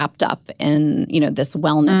unhealthy wrapped up in, this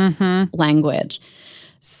wellness language.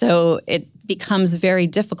 So it becomes very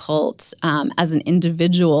difficult as an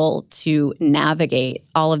individual to navigate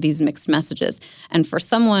all of these mixed messages. And for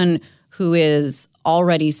someone who is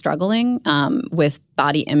already struggling with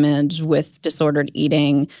body image, with disordered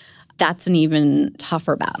eating, that's an even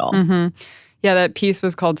tougher battle. Yeah, that piece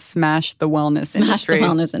was called Smash the Wellness Industry. Smash the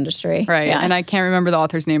Wellness Industry. Right. Yeah. And I can't remember the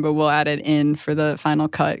author's name, but we'll add it in for the final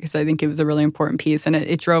cut because I think it was a really important piece and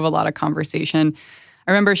it drove a lot of conversation.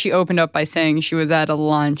 I remember she opened up by saying she was at a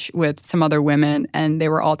lunch with some other women and they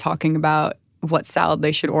were all talking about what salad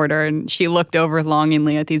they should order. And she looked over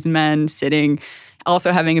longingly at these men sitting,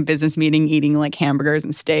 also having a business meeting, eating like hamburgers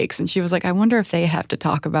and steaks. And she was like, I wonder if they have to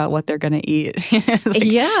talk about what they're going to eat.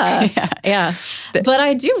 Yeah. But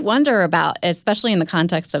I do wonder about, especially in the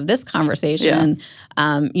context of this conversation,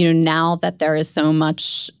 now that there is so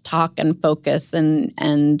much talk and focus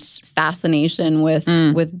and fascination with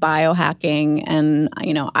biohacking. And,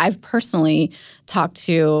 I've personally talked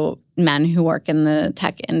to men who work in the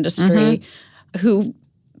tech industry who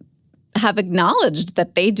have acknowledged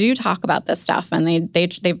that they do talk about this stuff and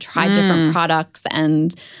they've tried different products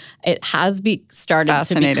and it has started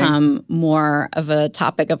to become more of a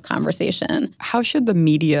topic of conversation. How should the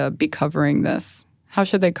media be covering this? How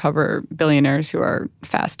should they cover billionaires who are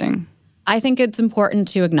fasting? I think it's important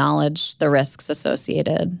to acknowledge the risks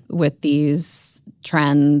associated with these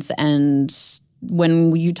trends. And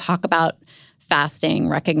when you talk about fasting,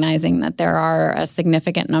 recognizing that there are a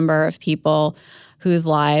significant number of people whose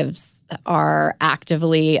lives are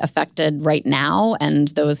actively affected right now and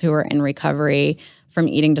those who are in recovery from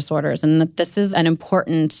eating disorders. And that this is an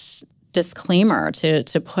important disclaimer to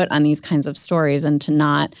put on these kinds of stories and to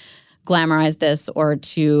not glamorize this or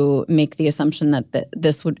to make the assumption that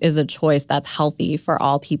this is a choice that's healthy for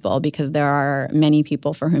all people, because there are many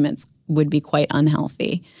people for whom it would be quite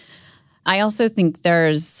unhealthy. I also think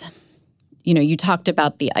there's, you talked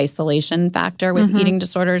about the isolation factor with eating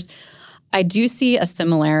disorders. I do see a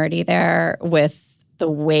similarity there with the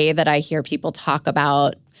way that I hear people talk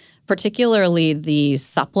about particularly the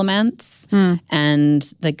supplements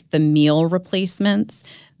and like the meal replacements,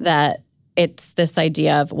 that it's this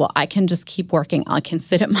idea of, well, I can just keep working. I can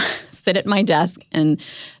sit at my desk and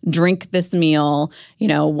drink this meal,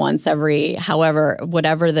 once every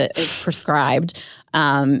whatever that is prescribed.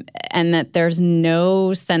 And that there's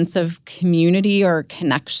no sense of community or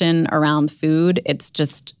connection around food. It's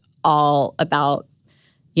just all about,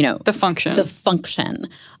 the function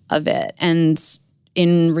of it. And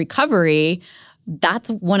in recovery, that's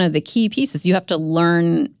one of the key pieces. You have to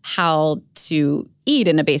learn how to eat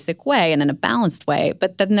in a basic way and in a balanced way.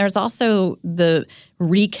 But then there's also the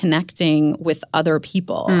reconnecting with other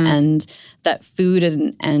people, and that food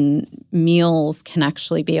and meals can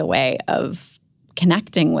actually be a way of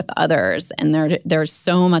connecting with others. And there's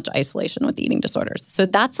so much isolation with eating disorders. So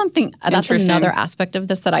that's another aspect of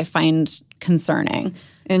this that I find concerning.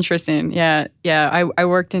 Interesting. Yeah. I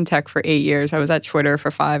worked in tech for 8 years. I was at Twitter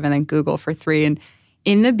for 5 and then Google for 3. And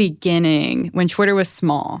in the beginning, when Twitter was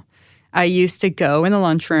small, I used to go in the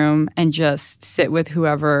lunchroom and just sit with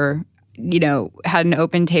whoever, had an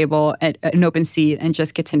open table, an open seat, and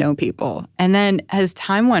just get to know people. And then as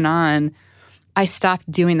time went on, I stopped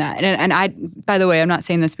doing that. And I, by the way, I'm not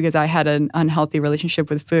saying this because I had an unhealthy relationship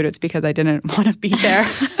with food. It's because I didn't want to be there.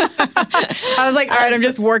 I was like, all right, I'm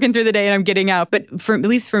just working through the day and I'm getting out. But at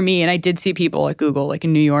least for me, and I did see people at Google, like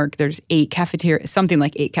in New York, there's 8 cafeterias, something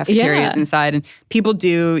like 8 cafeterias inside. And people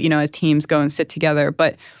do, as teams go and sit together.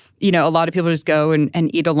 But, a lot of people just go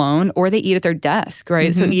and eat alone, or they eat at their desk,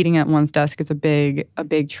 right? So eating at one's desk is a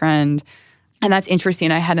big trend. And that's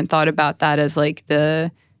interesting. I hadn't thought about that as like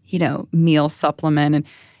the meal supplement. And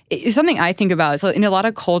it's something I think about. So in a lot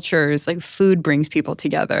of cultures, like food brings people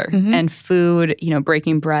together, and food,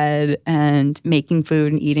 breaking bread and making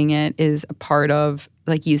food and eating it is a part of,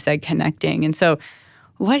 like you said, connecting. And so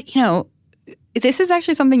this is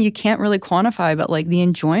actually something you can't really quantify, but like the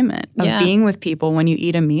enjoyment of being with people when you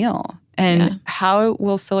eat a meal. And how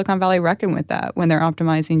will Silicon Valley reckon with that when they're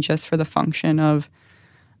optimizing just for the function of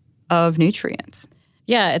nutrients?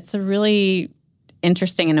 Yeah, it's a really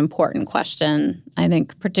interesting and important question, I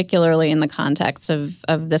think, particularly in the context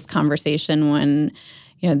of this conversation when,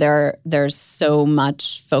 there's so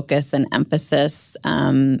much focus and emphasis,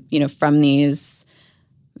 from these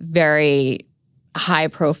very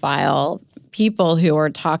high-profile people who are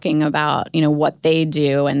talking about, what they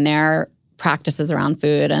do and their practices around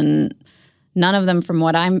food, and none of them, from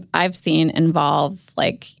what I've seen, involve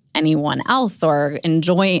like anyone else or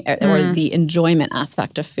or the enjoyment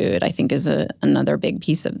aspect of food. I think is another big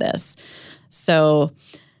piece of this. So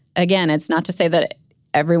again, it's not to say that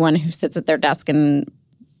everyone who sits at their desk and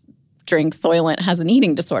drinks Soylent has an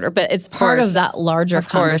eating disorder, but it's part of that larger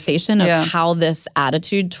conversation of how this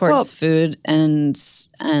attitude towards food and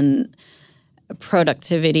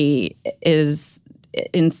productivity is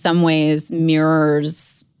in some ways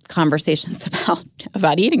mirrors conversations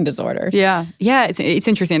about eating disorders. Yeah. It's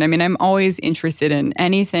interesting. I mean, I'm always interested in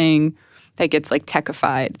anything that gets like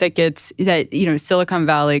techified, that Silicon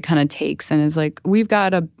Valley kind of takes and is like, we've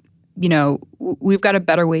got a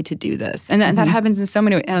better way to do this, and that happens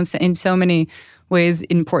in so many ways.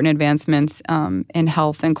 Important advancements in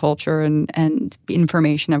health and culture and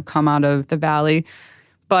information have come out of the Valley.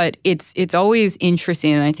 But it's always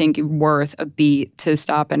interesting, and I think worth a beat to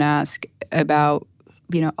stop and ask about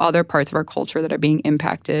other parts of our culture that are being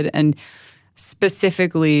impacted, and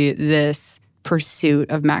specifically this pursuit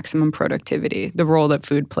of maximum productivity, the role that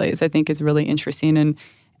food plays, I think is really interesting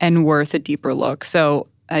and worth a deeper look. So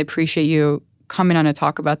I appreciate you coming on to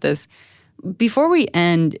talk about this. Before we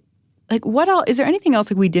end, like, what else? Is there anything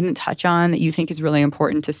else like we didn't touch on that you think is really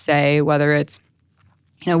important to say? Whether it's,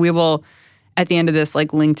 we will at the end of this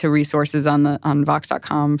like link to resources on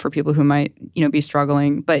Vox.com for people who might be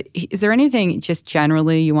struggling. But is there anything just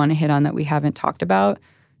generally you want to hit on that we haven't talked about?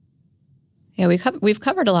 Yeah, we've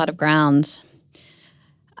covered a lot of ground.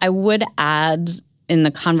 I would add in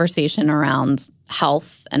the conversation around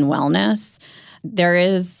health and wellness, there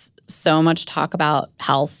is so much talk about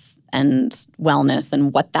health and wellness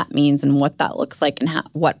and what that means and what that looks like and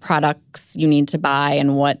what products you need to buy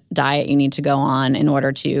and what diet you need to go on in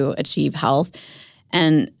order to achieve health.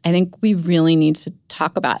 And I think we really need to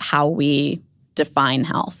talk about how we define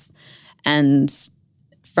health. And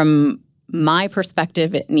from my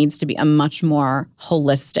perspective, it needs to be a much more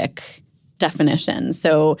holistic definition.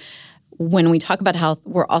 So when we talk about health,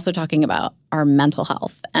 we're also talking about our mental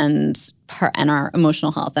health and our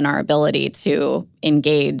emotional health and our ability to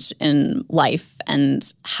engage in life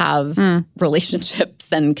and have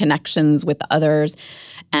relationships and connections with others,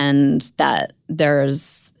 and that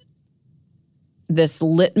there's this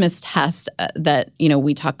litmus test that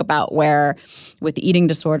we talk about where with eating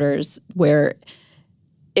disorders, where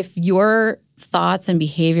if your thoughts and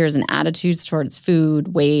behaviors and attitudes towards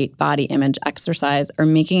food, weight, body image, exercise are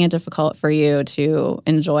making it difficult for you to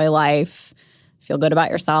enjoy life, feel good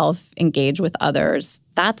about yourself, engage with others,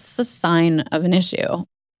 that's a sign of an issue.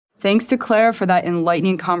 Thanks to Claire for that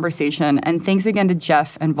enlightening conversation, and thanks again to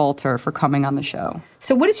Jeff and Walter for coming on the show.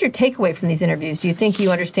 So what is your takeaway from these interviews? Do you think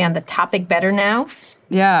you understand the topic better now?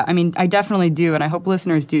 Yeah, I mean, I definitely do, and I hope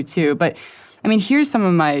listeners do too. But I mean, here's some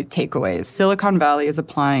of my takeaways. Silicon Valley is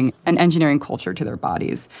applying an engineering culture to their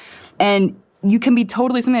bodies. And you can be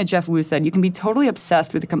totally, something that Jeff Wu said, you can be totally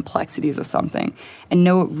obsessed with the complexities of something and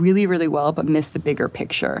know it really, really well, but miss the bigger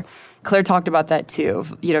picture. Claire talked about that too.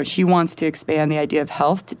 She wants to expand the idea of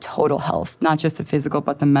health to total health, not just the physical,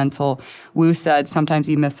 but the mental. Wu said, sometimes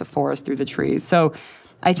you miss the forest through the trees. So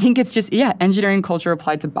I think it's just, engineering culture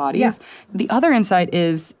applied to bodies. Yeah. The other insight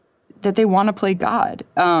is that they want to play God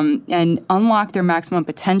and unlock their maximum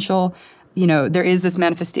potential. There is this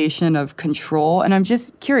manifestation of control. And I'm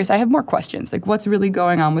just curious. I have more questions. Like, what's really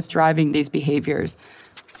going on? What's driving these behaviors?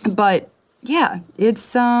 But,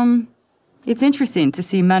 it's interesting to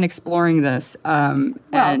see men exploring this.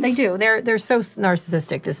 They do. They're so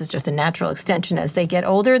narcissistic. This is just a natural extension. As they get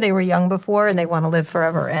older, they were young before, and they want to live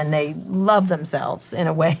forever. And they love themselves in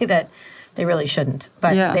a way that they really shouldn't.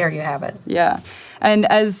 But there you have it. Yeah. And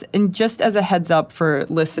just as a heads up for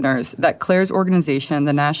listeners, that Claire's organization,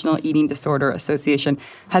 the National Eating Disorder Association,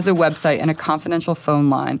 has a website and a confidential phone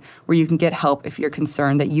line where you can get help if you're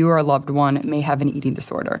concerned that you or a loved one may have an eating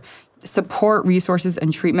disorder. Support resources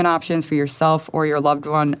and treatment options for yourself or your loved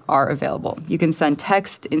one are available. You can send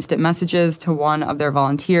text, instant messages to one of their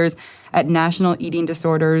volunteers at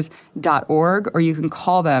nationaleatingdisorders.org, or you can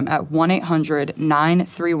call them at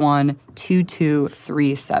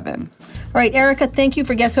 1-800-931-2237. All right, Erica, thank you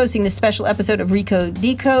for guest hosting this special episode of Recode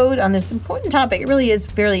Decode on this important topic. It really is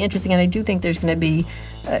fairly interesting, and I do think there's going to be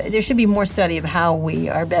there should be more study of how we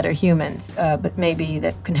are better humans, but maybe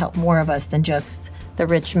that can help more of us than just the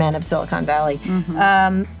rich men of Silicon Valley.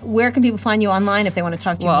 Mm-hmm. Where can people find you online if they want to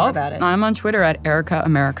talk to you more about it? I'm on Twitter at Erica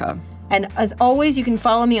America. And as always, you can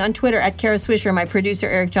follow me on Twitter at Kara Swisher. My producer,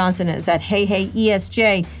 Eric Johnson, is at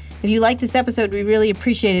HeyHeyESJ. If you like this episode, we really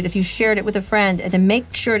appreciate it if you shared it with a friend, and to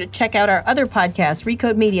make sure to check out our other podcasts,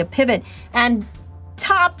 Recode Media, Pivot, and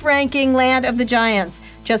top-ranking Land of the Giants.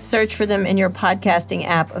 Just search for them in your podcasting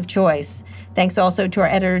app of choice. Thanks also to our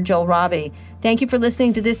editor, Joel Ravi. Thank you for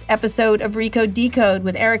listening to this episode of Recode Decode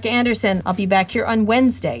with Eric Anderson. I'll be back here on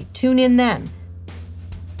Wednesday. Tune in then.